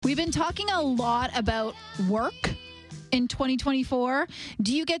We've been talking a lot about work in 2024.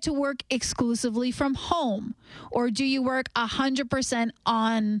 Do you get to work exclusively from home? Or do you work 100%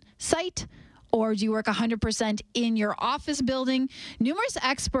 on site? Or do you work 100% in your office building? Numerous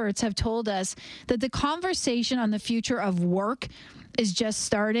experts have told us that the conversation on the future of work is just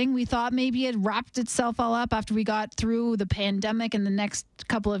starting. We thought maybe it wrapped itself all up after we got through the pandemic in the next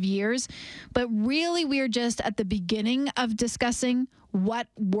couple of years. But really, we're just at the beginning of discussing what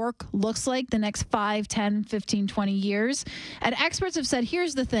work looks like the next 5, 10, 15, 20 years. And experts have said,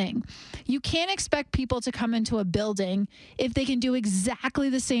 here's the thing. You can't expect people to come into a building if they can do exactly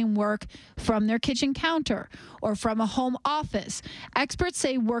the same work from their kitchen counter or from a home office. Experts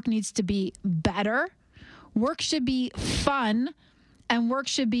say work needs to be better, work should be fun, and work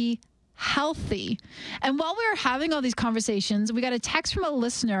should be healthy. And while we were having all these conversations, we got a text from a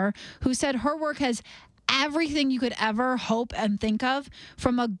listener who said her work has everything you could ever hope and think of,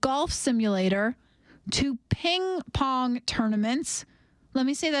 from a golf simulator to ping pong tournaments. Let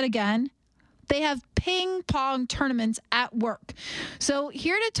me say that again. They have ping pong tournaments at work. So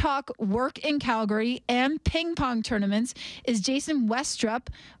here to talk work in Calgary and ping pong tournaments is Jason Westrup,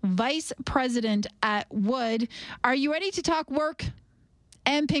 Vice President at Wood. Are you ready to talk work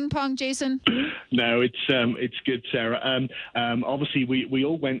and ping pong, Jason? No, it's good, Sarah. Obviously, we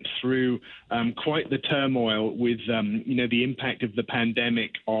all went through quite the turmoil with the impact of the pandemic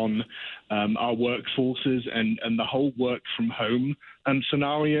on our workforces and the whole work from home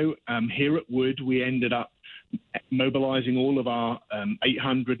scenario. Here at Wood, we ended up mobilizing all of our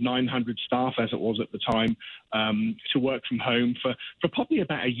 800, 900 staff, as it was at the time, to work from home for probably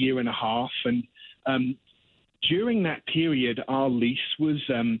about a year and a half. And during that period, our lease was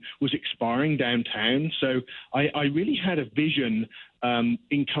expiring downtown. So I really had a vision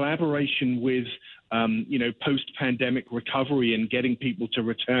in collaboration with post-pandemic recovery and getting people to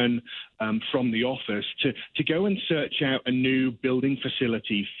return from the office to go and search out a new building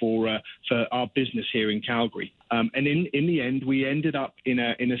facility for our business here in Calgary. And in the end, we ended up in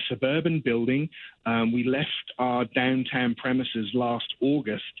a suburban building. We left our downtown premises last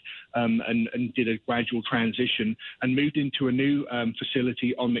August and did a gradual transition and moved into a new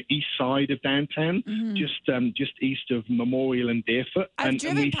facility on the east side of downtown, just east of Memorial and Deerfoot. I've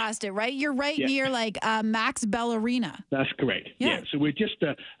driven past it, right? You're right near Max Bell Arena. That's correct. Yeah. So we're just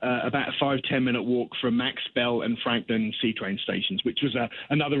about a 5-10 minute walk from Max Bell and Franklin C train stations, which was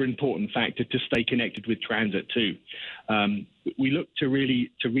another important factor to stay connected with transit too. We looked to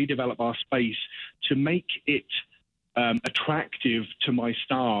redevelop our space to make it attractive to my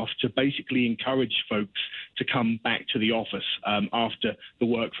staff, to basically encourage folks to come back to the office after the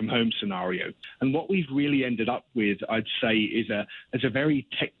work from home scenario. And what we've really ended up with, I'd say, is a very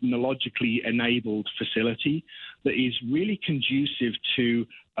technologically enabled facility that is really conducive to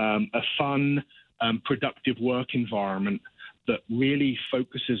a fun, productive work environment that really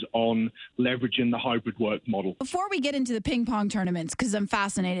focuses on leveraging the hybrid work model. Before we get into the ping pong tournaments, because I'm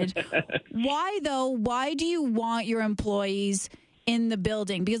fascinated, why do you want your employees in the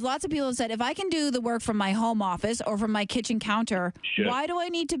building? Because lots of people have said, if I can do the work from my home office or from my kitchen counter, why do I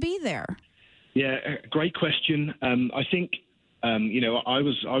need to be there? Yeah, great question. I think I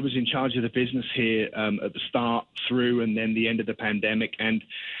was in charge of the business here at the start, through, and then the end of the pandemic. And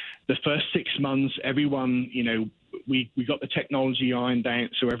the first 6 months, everyone, we got the technology ironed out,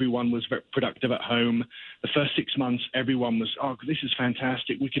 so everyone was very productive at home. The first 6 months, everyone was, this is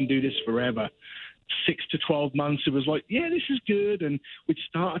fantastic. We can do this forever. 6 to 12 months, it was like, yeah, this is good. And we'd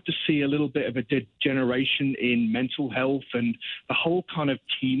started to see a little bit of a degeneration in mental health and the whole kind of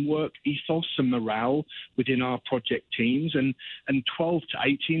teamwork ethos and morale within our project teams. And 12 to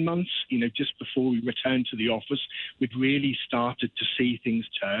 18 months, just before we returned to the office, we'd really started to see things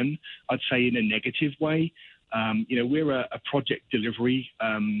turn, I'd say, in a negative way. We're a project delivery,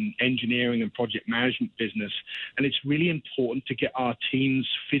 engineering and project management business, and it's really important to get our teams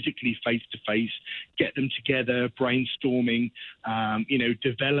physically face-to-face, get them together, brainstorming,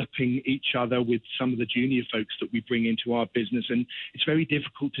 developing each other with some of the junior folks that we bring into our business, and it's very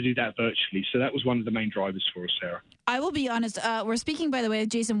difficult to do that virtually. So that was one of the main drivers for us, Sarah. I will be honest. We're speaking, by the way, with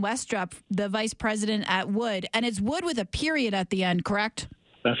Jason Westrup, the Vice President at Wood, and it's Wood with a period at the end, correct?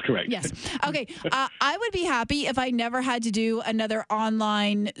 That's correct. Yes. Okay. I would be happy if I never had to do another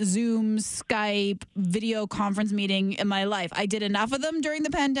online Zoom, Skype, video conference meeting in my life. I did enough of them during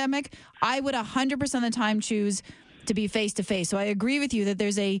the pandemic. I would 100% of the time choose to be face-to-face. So I agree with you that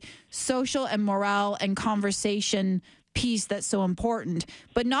there's a social and morale and conversation piece that's so important.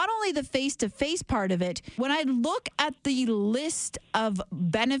 But not only the face-to-face part of it, when I look at the list of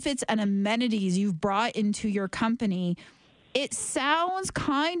benefits and amenities you've brought into your company, It sounds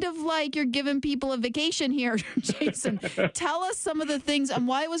kind of like you're giving people a vacation here, Jason. Tell us some of the things and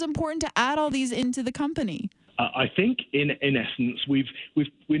why it was important to add all these into the company. I think, in essence,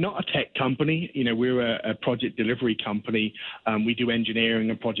 we're not a tech company. We're a project delivery company. We do engineering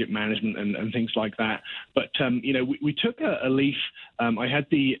and project management and things like that. But we took a leaf. I had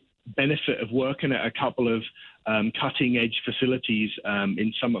the benefit of working at a couple of cutting-edge facilities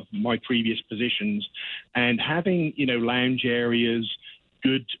in some of my previous positions, and having lounge areas,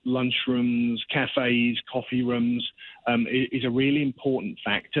 good lunchrooms, cafes, coffee rooms is a really important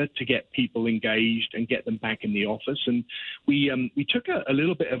factor to get people engaged and get them back in the office. And we took a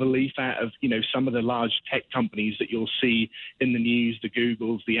little bit of a leaf out of some of the large tech companies that you'll see in the news, the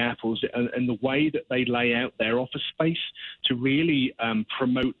Googles, the Apples, and the way that they lay out their office space to really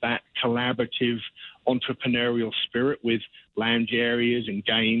promote that collaborative entrepreneurial spirit with lounge areas and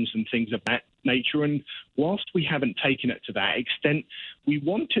games and things of that nature. And whilst we haven't taken it to that extent, we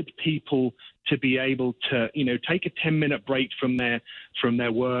wanted people to be able to, take a 10-minute break from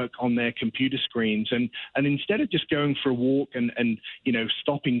their work on their computer screens, and instead of just going for a walk and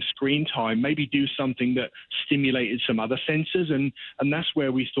stopping screen time, maybe do something that stimulated some other senses, and that's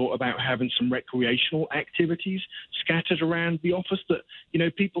where we thought about having some recreational activities scattered around the office that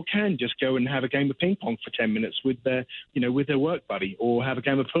people can just go and have a game of ping pong for 10 minutes with their work buddy, or have a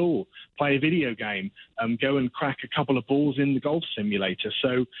game of pool, play a video game, go and crack a couple of balls in the golf simulator.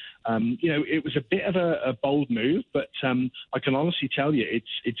 So it was a bit of a bold move, but I can honestly tell you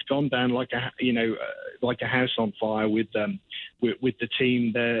it's gone down like a house on fire with the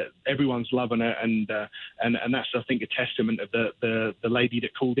team. Everyone's loving it, and that's, I think, a testament of the lady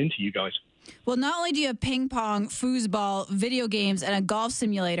that called into you guys. Well, not only do you have ping pong, foosball, video games, and a golf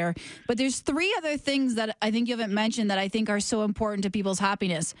simulator, but there's 3 other things that I think you haven't mentioned that I think are so important to people's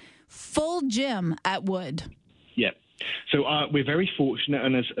happiness. Full gym at Wood. Yeah. So we're very fortunate,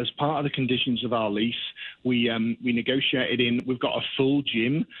 and as part of the conditions of our lease, we negotiated in. We've got a full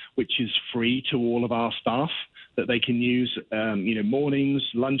gym, which is free to all of our staff, that they can use, mornings,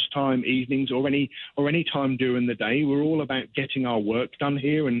 lunchtime, evenings, or any time during the day. We're all about getting our work done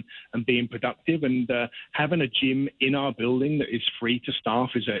here and being productive, and having a gym in our building that is free to staff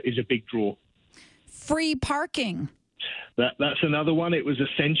is a big draw. Free parking. That's another one. It was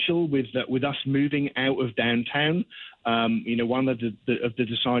essential with us moving out of downtown. One of the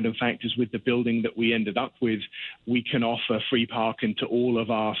deciding factors with the building that we ended up with, we can offer free parking to all of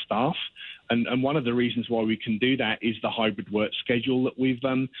our staff. And one of the reasons why we can do that is the hybrid work schedule that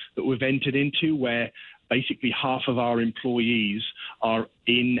we've entered into, where basically half of our employees are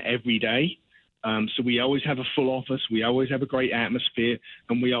in every day. So we always have a full office, we always have a great atmosphere,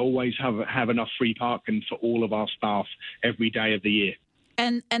 and we always have enough free parking for all of our staff every day of the year.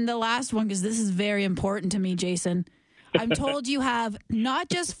 And the last one, because this is very important to me, Jason. I'm told you have not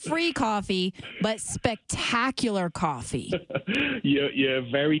just free coffee, but spectacular coffee. You're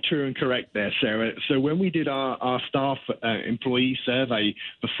very true and correct there, Sarah. So when we did our staff employee survey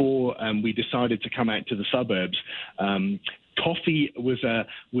before we decided to come out to the suburbs, coffee was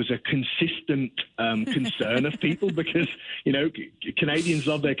a consistent concern of people, because Canadians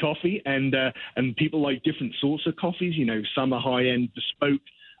love their coffee, and people like different sorts of coffees. Some are high-end bespoke,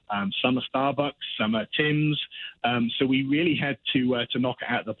 some are Starbucks, some are Tim's. So we really had to knock it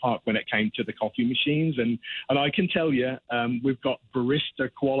out of the park when it came to the coffee machines, and I can tell you, we've got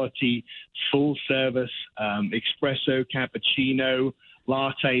barista quality, full service, espresso, cappuccino,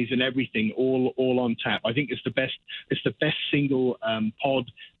 lattes, and everything all on tap. I think it's the best single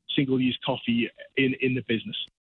use coffee in the business.